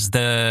ways,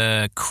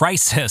 the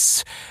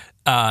crisis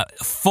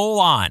full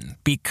on,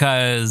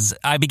 because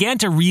I began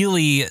to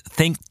really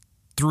think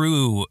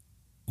through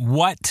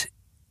what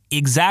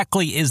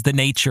exactly is the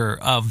nature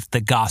of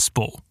the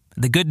gospel,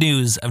 the good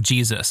news of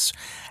Jesus,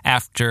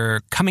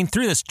 after coming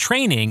through this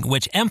training,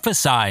 which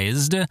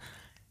emphasized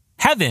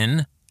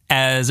heaven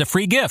as a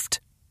free gift,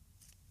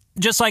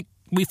 just like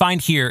we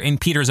find here in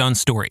Peter's own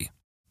story,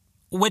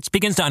 which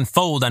begins to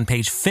unfold on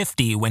page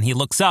 50 when he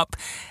looks up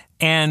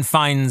and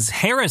finds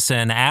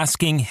Harrison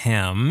asking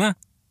him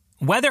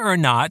whether or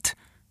not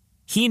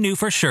he knew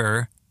for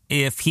sure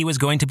if he was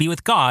going to be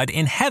with God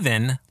in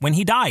heaven when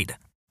he died,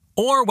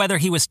 or whether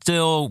he was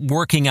still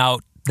working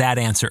out that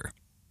answer.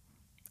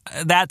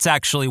 That's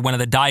actually one of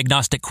the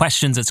diagnostic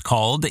questions, it's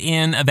called,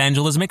 in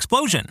Evangelism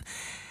Explosion.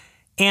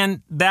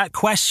 And that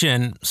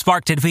question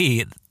sparked in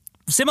me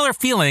similar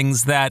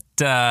feelings that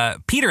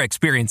Peter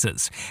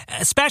experiences,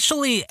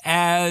 especially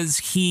as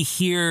he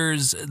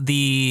hears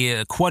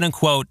the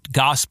quote-unquote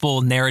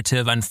gospel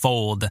narrative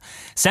unfold,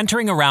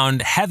 centering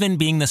around heaven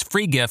being this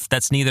free gift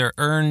that's neither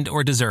earned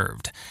or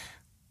deserved.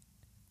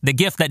 The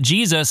gift that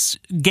Jesus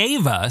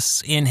gave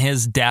us in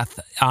his death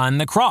on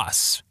the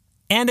cross,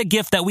 and a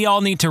gift that we all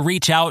need to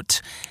reach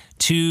out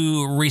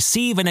to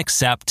receive and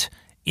accept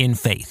in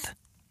faith.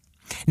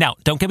 Now,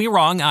 don't get me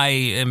wrong, I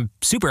am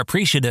super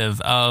appreciative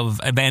of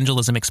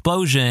Evangelism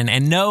Explosion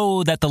and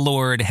know that the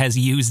Lord has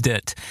used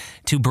it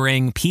to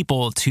bring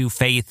people to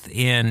faith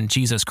in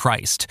Jesus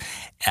Christ.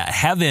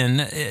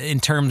 Heaven, in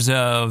terms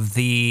of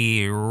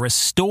the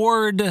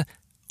restored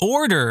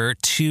order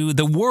to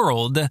the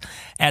world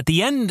at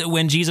the end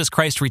when Jesus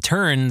Christ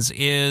returns,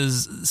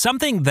 is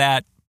something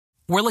that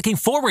we're looking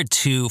forward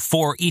to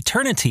for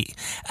eternity.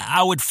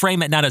 I would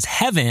frame it not as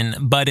heaven,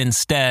 but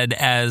instead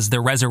as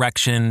the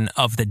resurrection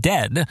of the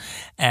dead,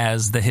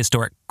 as the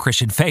historic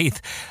Christian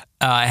faith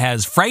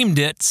has framed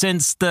it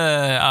since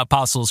the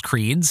Apostles'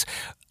 Creeds.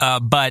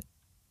 But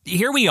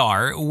here we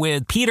are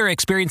with Peter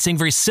experiencing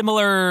very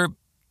similar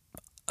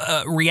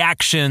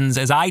reactions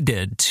as I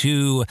did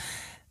to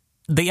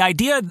the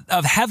idea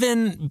of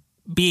heaven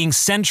being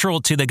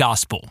central to the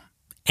gospel.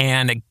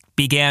 And it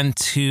began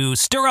to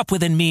stir up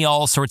within me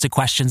all sorts of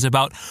questions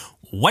about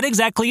what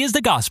exactly is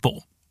the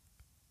gospel.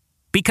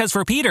 Because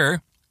for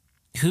Peter,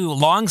 who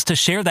longs to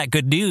share that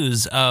good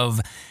news of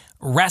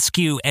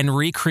rescue and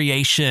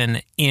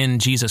recreation in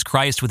Jesus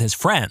Christ with his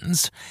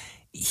friends,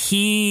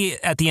 he,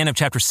 at the end of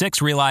chapter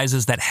 6,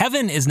 realizes that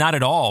heaven is not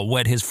at all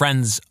what his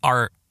friends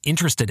are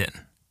interested in.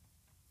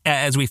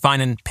 As we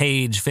find in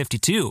page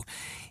 52,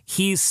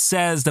 he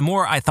says, the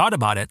more I thought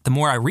about it, the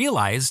more I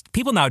realized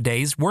people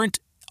nowadays weren't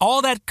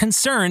all that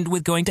concerned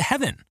with going to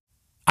heaven.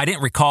 I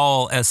didn't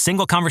recall a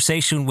single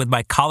conversation with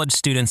my college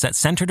students that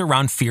centered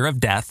around fear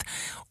of death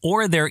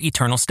or their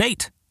eternal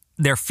state.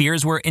 Their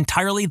fears were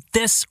entirely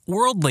this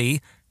worldly,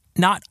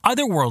 not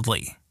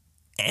otherworldly.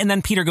 And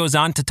then Peter goes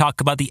on to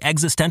talk about the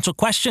existential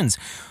questions.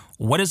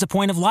 What is the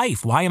point of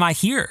life? Why am I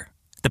here?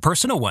 The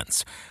personal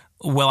ones.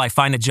 Will I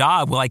find a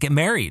job? Will I get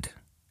married?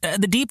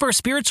 The deeper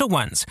spiritual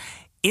ones.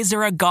 Is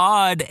there a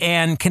God,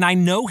 and can I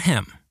know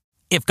him?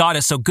 If God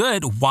is so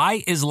good,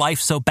 why is life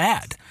so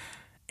bad?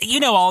 You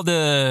know, all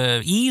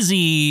the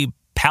easy,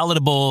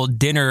 palatable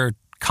dinner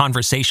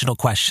conversational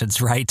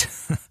questions, right?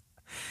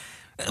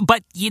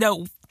 But,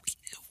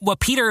 what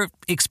Peter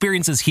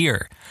experiences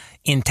here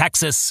in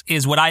Texas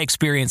is what I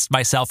experienced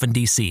myself in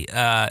D.C.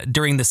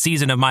 During the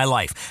season of my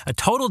life. A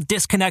total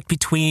disconnect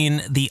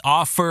between the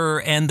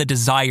offer and the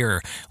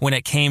desire when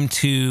it came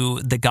to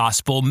the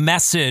gospel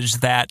message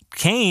that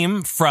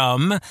came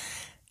from,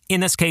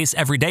 in this case,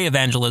 everyday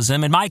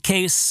evangelism. In my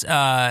case,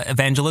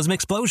 evangelism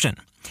explosion.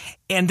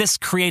 And this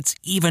creates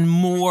even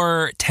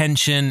more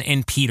tension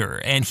in Peter,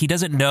 and he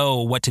doesn't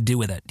know what to do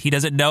with it. He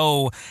doesn't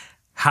know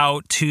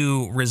how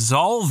to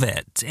resolve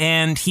it,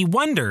 and he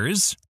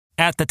wonders,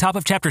 at the top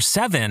of chapter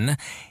 7,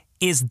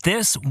 is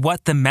this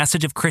what the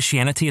message of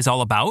Christianity is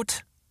all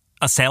about?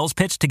 A sales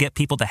pitch to get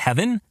people to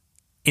heaven?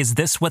 Is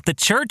this what the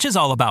church is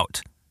all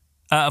about?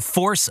 A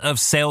force of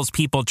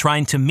salespeople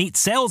trying to meet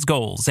sales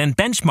goals and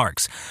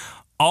benchmarks,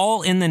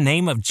 all in the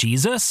name of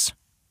Jesus?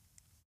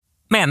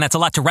 Man, that's a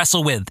lot to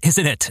wrestle with,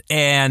 isn't it?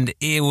 And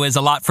it was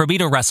a lot for me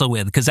to wrestle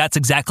with, because that's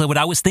exactly what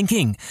I was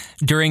thinking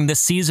during this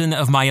season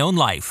of my own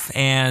life.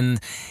 And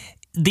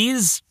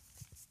these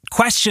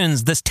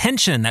questions, this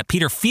tension that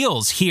Peter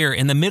feels here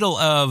in the middle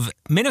of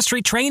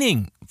ministry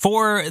training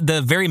for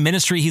the very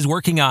ministry he's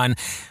working on,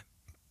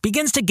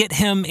 begins to get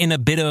him in a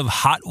bit of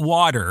hot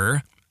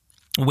water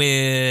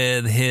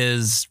with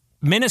his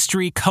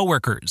ministry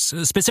coworkers,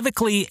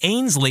 specifically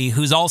Ainsley,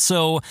 who's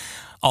also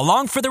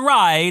along for the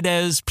ride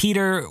as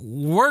Peter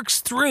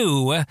works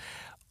through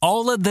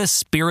all of this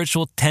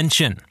spiritual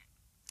tension.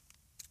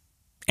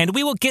 And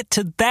we will get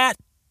to that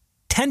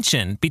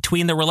tension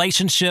between the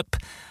relationship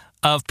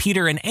of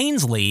Peter and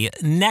Ainsley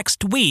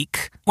next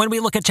week when we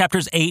look at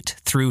chapters 8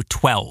 through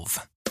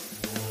 12.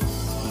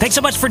 Thanks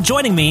so much for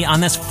joining me on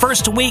this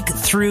first week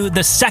through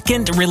the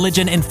second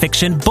Religion and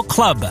Fiction book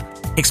club,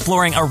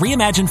 exploring a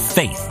reimagined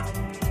faith.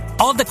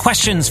 All of the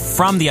questions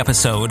from the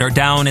episode are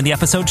down in the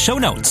episode show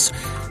notes.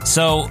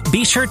 So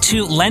be sure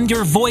to lend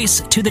your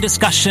voice to the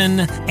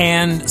discussion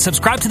and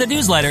subscribe to the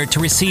newsletter to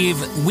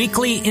receive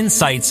weekly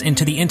insights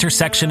into the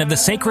intersection of the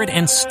sacred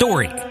and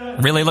story.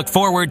 Really look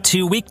forward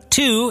to week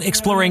 2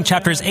 exploring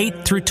chapters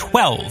 8 through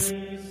 12.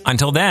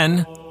 Until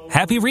then,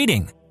 happy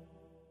reading.